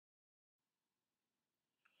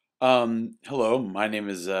Hello, my name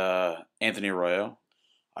is Anthony Arroyo.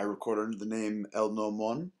 I record under the name El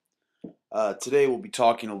Nomon. Today we'll be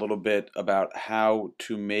talking a little bit about how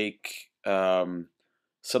to make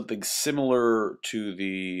something similar to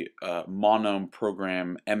the Monome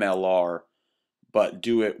program MLR, but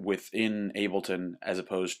do it within Ableton as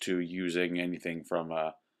opposed to using anything from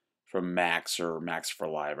Max or Max for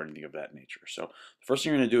Live or anything of that nature. So the first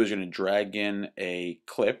thing you're going to do is you're going to drag in a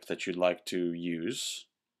clip that you'd like to use.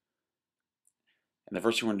 And the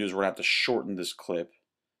first thing we're going to do is we're going to have to shorten this clip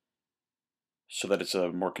so that it's a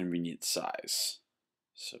more convenient size.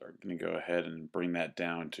 So we're going to go ahead and bring that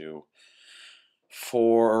down to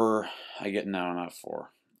 4. I get no, not 4.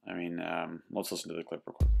 I mean, let's listen to the clip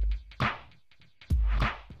real quick.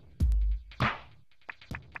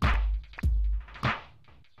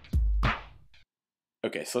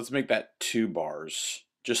 Okay, so let's make that 2 bars,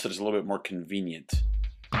 just so that it's a little bit more convenient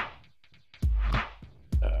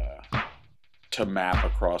to map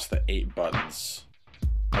across the 8 buttons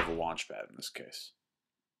of the Launchpad in this case.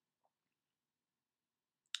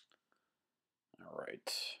 All right.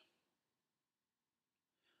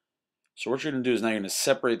 So what you're going to do is now you're going to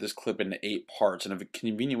separate this clip into 8 parts, and a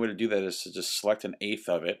convenient way to do that is to just select an eighth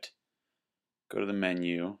of it, go to the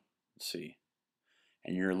menu, let's see,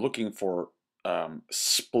 and you're looking for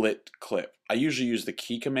split clip. I usually use the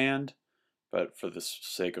key command, but for the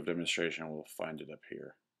sake of demonstration, we'll find it up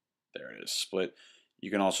here. There it is, split. You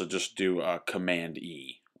can also just do Command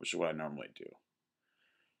E, which is what I normally do.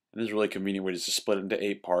 And this is a really convenient way to split it into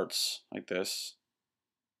 8 parts like this.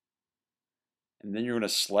 And then you're going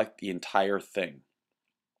to select the entire thing.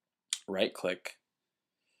 Right click,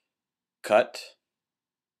 cut,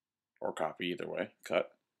 or copy, either way,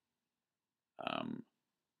 cut.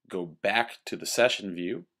 Go back to the session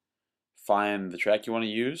view, find the track you want to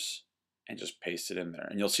use, and just paste it in there.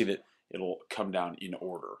 And you'll see that it'll come down in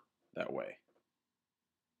order that way.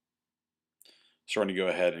 So we're going to go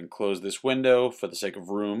ahead and close this window for the sake of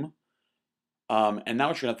room. And now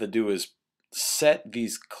what you're going to have to do is set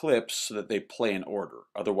these clips so that they play in order.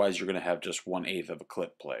 Otherwise, you're going to have just 1/8 of a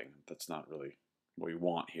clip playing. That's not really what we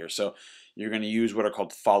want here. So you're going to use what are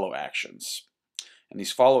called follow actions. And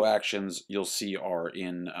these follow actions you'll see are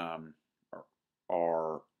in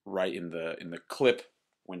are right in the clip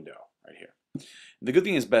window right here. The good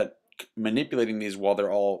thing is that manipulating these while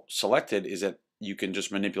they're all selected is that you can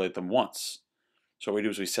just manipulate them once. So what we do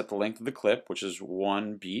is we set the length of the clip, which is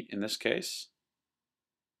 1 beat in this case,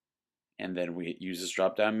 and then we use this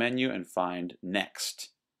drop down menu and find next.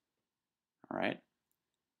 All right.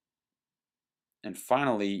 And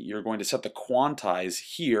finally, you're going to set the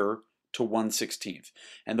quantize here to 1/16.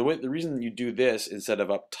 And the reason you do this instead of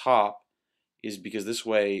up top is because this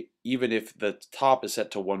way, even if the top is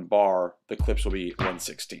set to 1 bar, the clips will be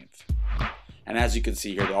 1/16. And as you can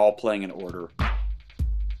see here, they're all playing in order,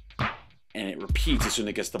 and it repeats as soon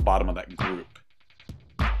as it gets to the bottom of that group.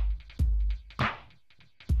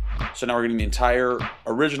 So now we're getting the entire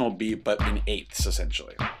original beat, but in 8ths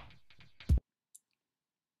essentially.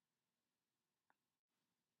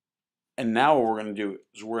 And now what we're going to do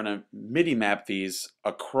is we're going to MIDI map these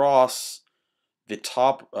across the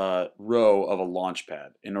top row of a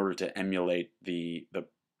Launchpad in order to emulate the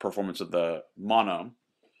performance of the Monome,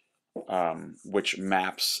 which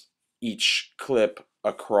maps each clip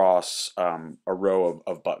across a row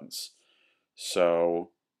of buttons.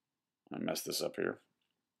 So I messed this up here.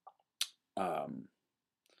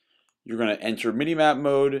 You're going to enter MIDI map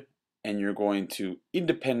mode, and you're going to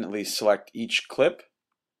independently select each clip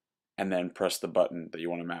and then press the button that you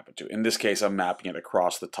want to map it to. In this case, I'm mapping it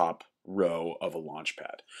across the top row of a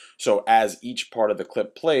Launchpad. So as each part of the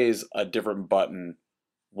clip plays, a different button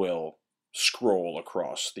will scroll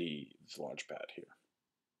across the Launchpad here.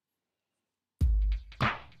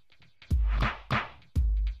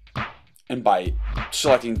 And by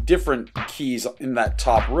selecting different keys in that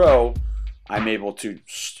top row, I'm able to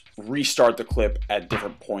restart the clip at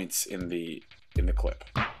different points in the clip.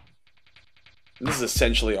 And this is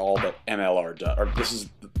essentially all that MLR does, or this is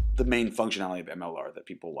the main functionality of MLR that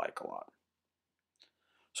people like a lot.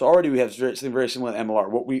 So already we have something very similar to MLR.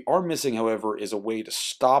 What we are missing, however, is a way to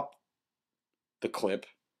stop the clip.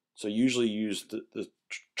 So usually use the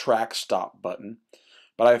track stop button.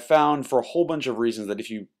 But I found for a whole bunch of reasons that if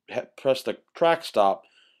you press the track stop,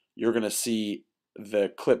 you're going to see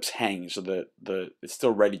the clips hang, so that it's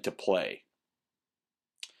still ready to play.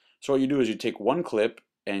 So what you do is you take one clip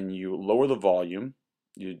and you lower the volume,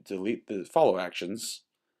 you delete the follow actions,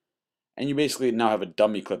 and you basically now have a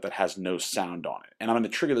dummy clip that has no sound on it. And I'm going to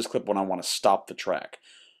trigger this clip when I want to stop the track.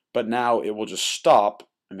 But now it will just stop,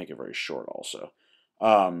 and make it very short also.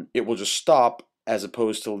 It will just stop as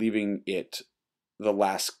opposed to leaving it the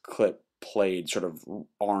last clip played sort of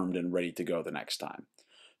armed and ready to go the next time.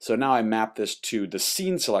 So now I map this to the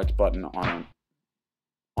scene select button on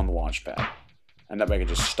the launch pad, and that way I can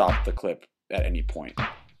just stop the clip at any point.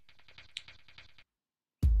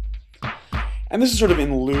 And this is sort of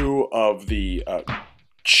in lieu of the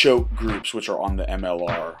choke groups, which are on the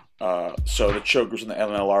MLR. So the choke groups on the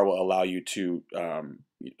MLR will allow you to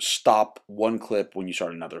stop one clip when you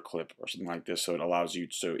start another clip or something like this. So it allows you,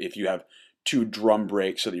 so if you have two drum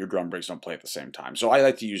breaks, so that your drum breaks don't play at the same time. So I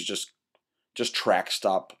like to use just track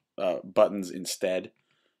stop buttons instead,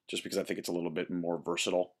 just because I think it's a little bit more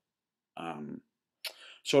versatile.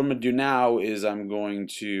 So what I'm going to do now is I'm going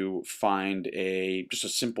to find just a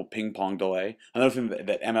simple ping pong delay. Another thing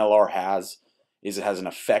that MLR has is it has an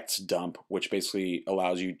effects dump, which basically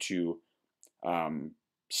allows you to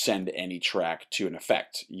send any track to an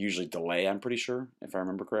effect, usually delay, I'm pretty sure, if I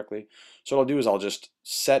remember correctly. So what I'll do is I'll just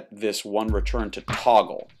set this one return to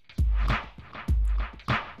toggle.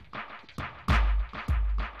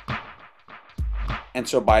 And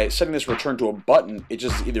so by setting this return to a button, it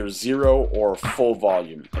just either 0 or full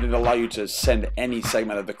volume. And it'll allow you to send any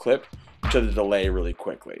segment of the clip to the delay really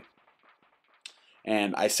quickly.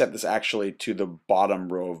 And I set this actually to the bottom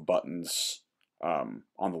row of buttons on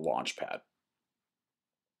the launch pad.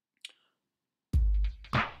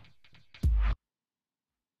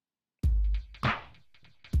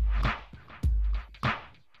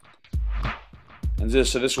 And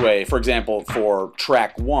so this way, for example, for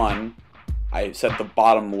track 1, I set the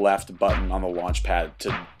bottom left button on the launch pad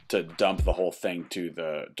to dump the whole thing to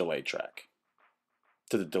the delay track,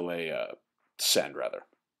 to the delay send rather.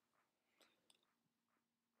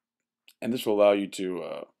 And this will allow you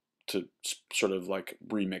to sort of like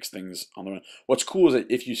remix things on the run. What's cool is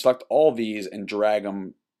that if you select all these and drag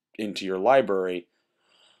them into your library,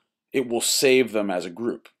 it will save them as a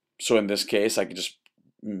group. So in this case, I could just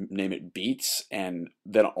name it beats, and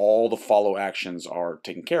then all the follow actions are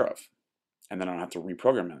taken care of. And then I don't have to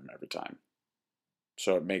reprogram them every time.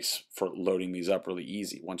 So it makes for loading these up really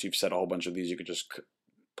easy. Once you've set a whole bunch of these, you could just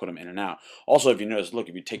put them in and out. Also, if you notice, look,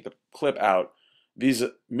 if you take the clip out, these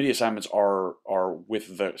MIDI assignments are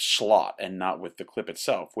with the slot and not with the clip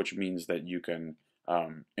itself, which means that you can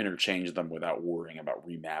interchange them without worrying about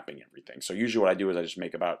remapping everything. So usually what I do is I just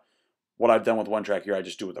make about, what I've done with one track here, I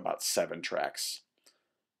just do with about 7 tracks.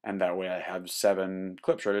 And that way I have 7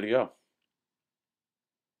 clips ready to go.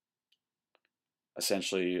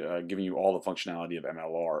 Essentially giving you all the functionality of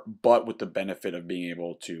MLR, but with the benefit of being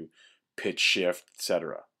able to pitch shift,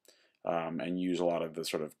 etc. And use a lot of the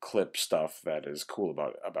sort of clip stuff that is cool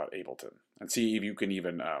about Ableton. And see if you can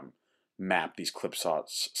even map these clip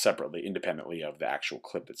slots separately, independently of the actual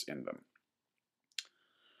clip that's in them.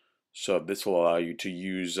 So this will allow you to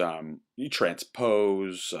use, you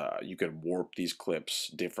transpose, you can warp these clips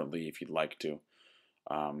differently if you'd like to.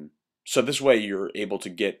 So this way you're able to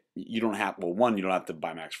get, you don't have, well, 1, you don't have to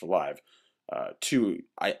buy Max for Live. 2,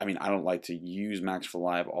 I mean, I don't like to use Max for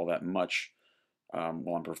Live all that much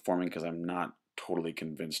while I'm performing because I'm not totally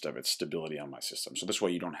convinced of its stability on my system. So this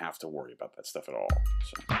way you don't have to worry about that stuff at all.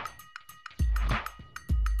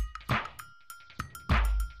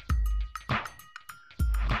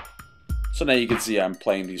 So now you can see I'm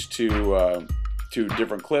playing these two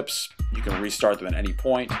different clips. You can restart them at any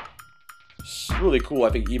point. It's really cool. I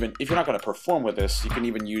think even if you're not going to perform with this, you can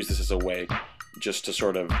even use this as a way just to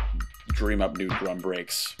sort of dream up new drum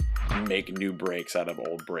breaks, make new breaks out of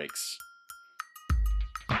old breaks.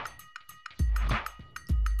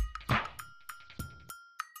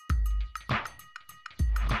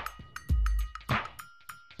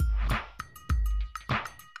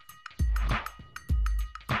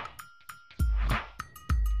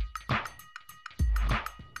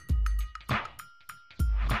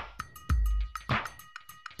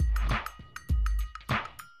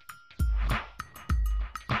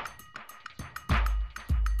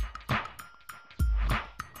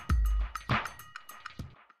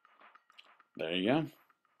 There you go.